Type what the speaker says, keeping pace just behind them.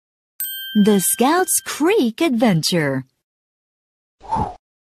The Scouts Creek Adventure.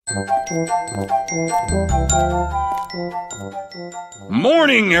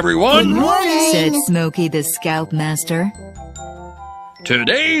 Morning, everyone! Good morning, said Smokey the Scoutmaster.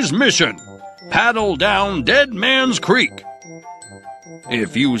 Today's mission: paddle down Dead Man's Creek.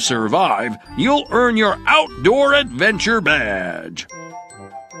 If you survive, you'll earn your Outdoor Adventure Badge.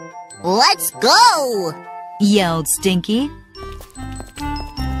 Let's go! Yelled Stinky.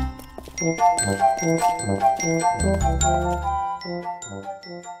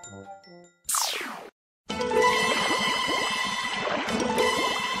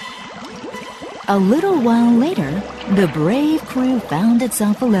 A little while later, the brave crew found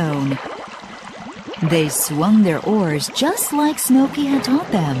itself alone. They swung their oars just like Smokey had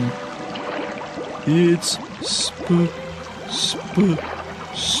taught them. It's spooky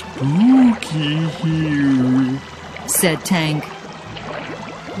here, said Tank.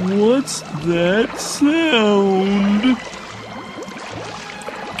 What's that sound?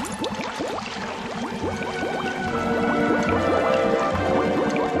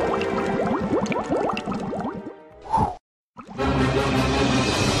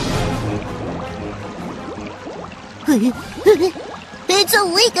 It's a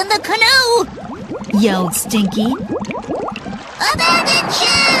leak in the canoe! Yelled Stinky. Abandoned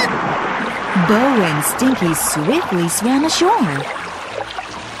ship! Bo and Stinky swiftly swam ashore.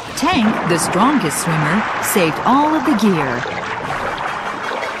 Tank, the strongest swimmer, saved all of the gear.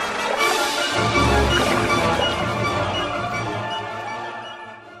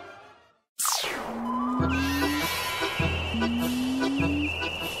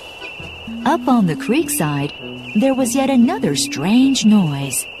 Up on the creek side, there was yet another strange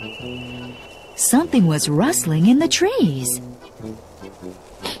noise. Something was rustling in the trees.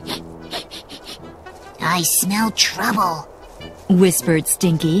 I smell trouble, whispered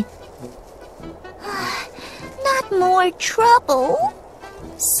Stinky. Not more trouble,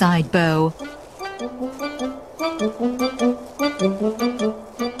 sighed Bo.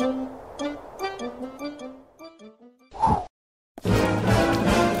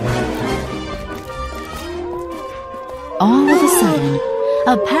 All of a sudden,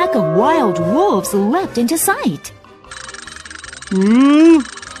 a pack of wild wolves leapt into sight. Run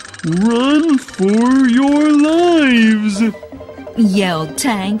for your lives! Yelled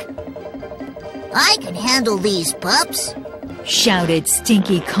Tank. I can handle these pups, shouted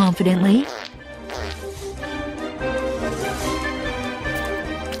Stinky confidently.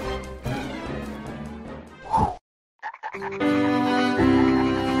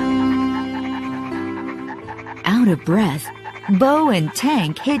 Out of breath, Bo and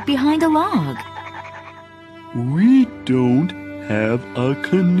Tank hid behind a log. We don't have a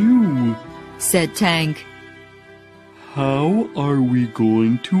canoe, said Tank. How are we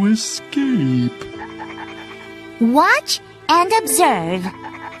going to escape? Watch and observe,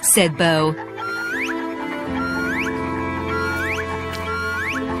 said Bo.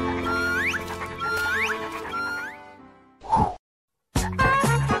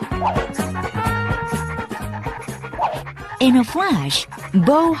 In a flash,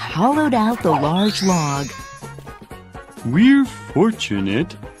 Bo hollowed out the large log. We're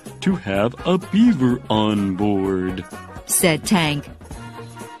fortunate to have a beaver on board, said Tank.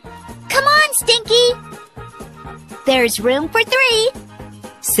 Come on, Stinky! There's room for 3,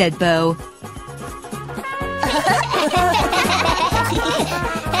 said Bo.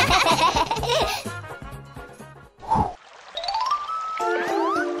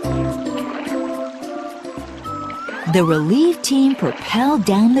 The relief team propelled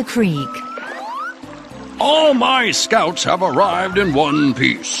down the creek. All my scouts have arrived in one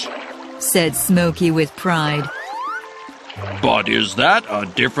piece, said Smokey with pride. But is that a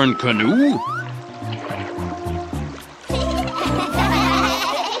different canoe?